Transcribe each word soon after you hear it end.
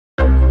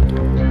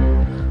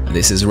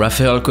This is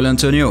Rafael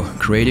Colantonio,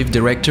 Creative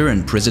Director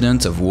and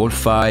President of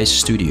Wolfeye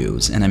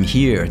Studios, and I'm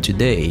here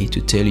today to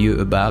tell you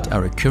about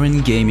our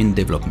current game in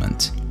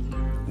development,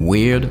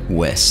 Weird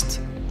West.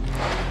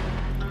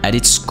 At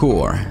its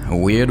core,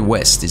 Weird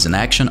West is an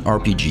action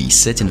RPG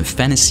set in a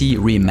fantasy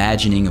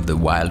reimagining of the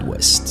Wild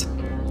West.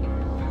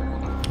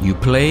 You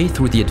play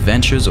through the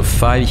adventures of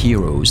 5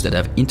 heroes that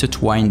have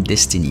intertwined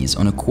destinies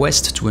on a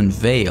quest to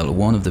unveil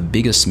one of the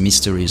biggest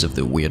mysteries of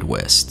the Weird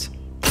West.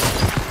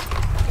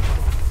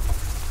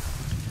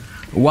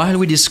 While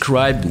we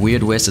described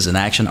Weird West as an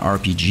action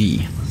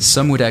RPG,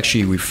 some would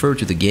actually refer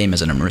to the game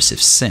as an immersive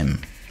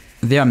sim.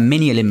 There are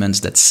many elements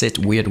that set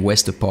Weird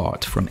West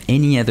apart from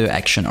any other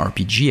action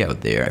RPG out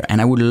there, and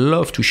I would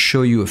love to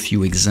show you a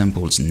few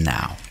examples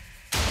now.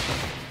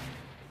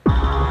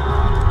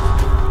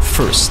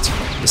 First,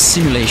 the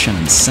simulation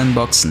and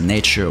sandbox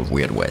nature of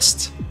Weird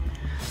West.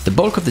 The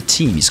bulk of the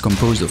team is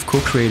composed of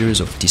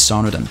co-creators of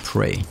Dishonored and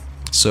Prey,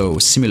 so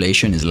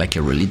simulation is like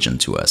a religion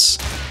to us.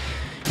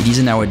 It is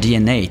in our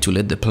DNA to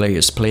let the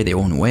players play their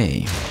own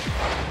way.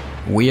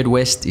 Weird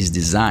West is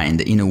designed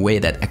in a way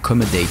that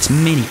accommodates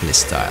many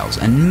playstyles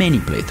and many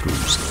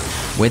playthroughs.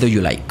 Whether you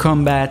like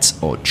combat,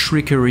 or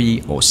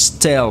trickery, or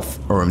stealth,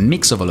 or a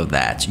mix of all of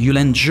that, you'll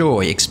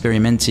enjoy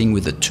experimenting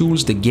with the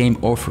tools the game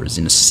offers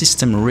in a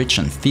system-rich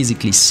and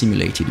physically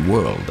simulated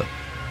world.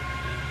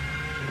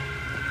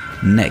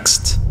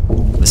 Next,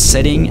 the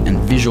setting and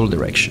visual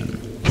direction.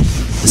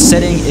 The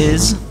setting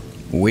is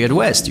Weird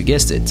West, you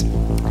guessed it.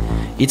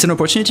 It's an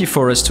opportunity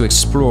for us to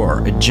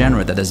explore a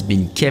genre that has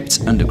been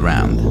kept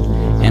underground,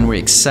 and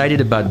we're excited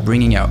about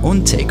bringing our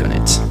own take on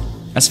it.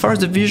 As far as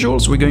the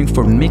visuals, we're going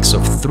for a mix of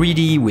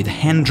 3D with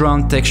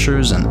hand-drawn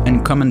textures and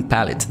uncommon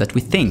palette that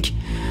we think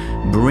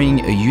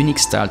bring a unique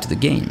style to the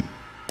game.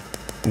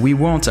 We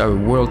want our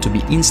world to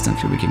be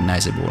instantly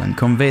recognizable and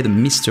convey the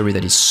mystery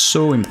that is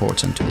so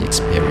important to the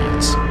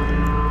experience.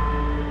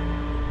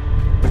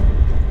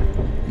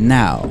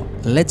 Now,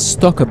 let's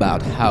talk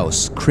about how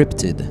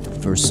scripted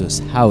versus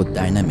how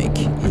dynamic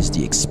is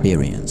the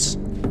experience.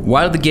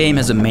 While the game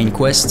has a main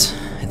quest,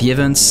 the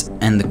events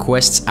and the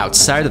quests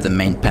outside of the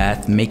main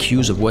path make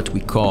use of what we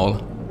call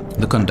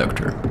the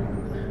conductor,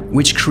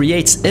 which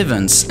creates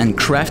events and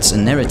crafts a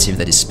narrative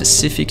that is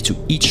specific to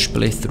each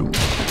playthrough.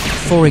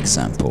 For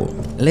example,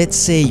 let's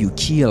say you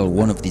kill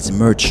one of these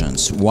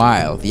merchants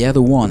while the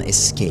other one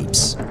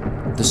escapes.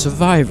 The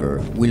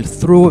survivor will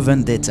throw a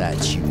vendetta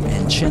at you,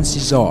 and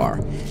chances are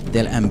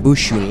they'll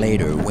ambush you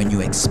later when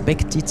you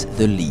expect it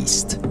the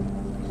least.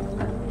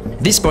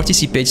 This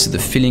participates to the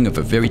feeling of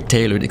a very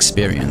tailored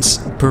experience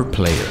per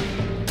player.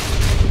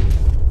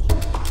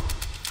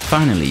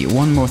 Finally,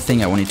 one more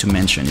thing I wanted to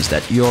mention is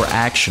that your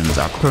actions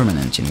are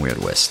permanent in Weird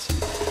West.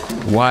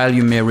 While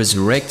you may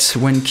resurrect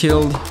when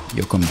killed,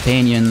 your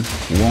companion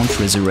won't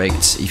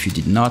resurrect if you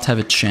did not have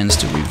a chance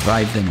to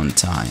revive them on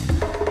time.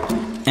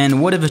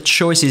 And whatever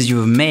choices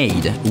you've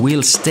made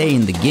will stay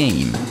in the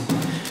game.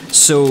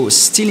 So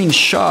stealing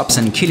shops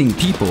and killing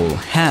people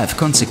have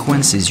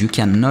consequences you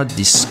cannot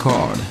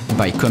discard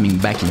by coming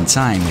back in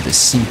time with a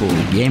simple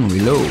game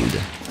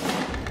reload.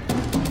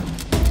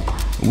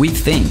 We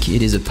think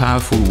it is a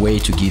powerful way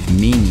to give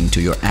meaning to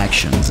your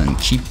actions and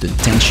keep the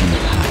tension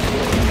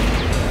high.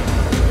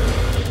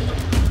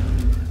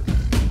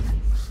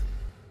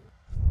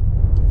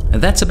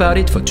 That's about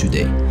it for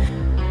today.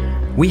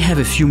 We have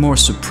a few more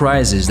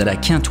surprises that I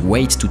can't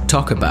wait to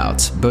talk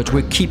about, but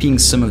we're keeping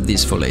some of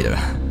these for later.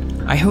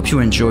 I hope you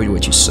enjoyed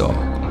what you saw,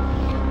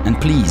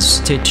 and please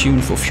stay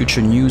tuned for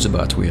future news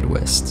about Weird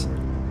West.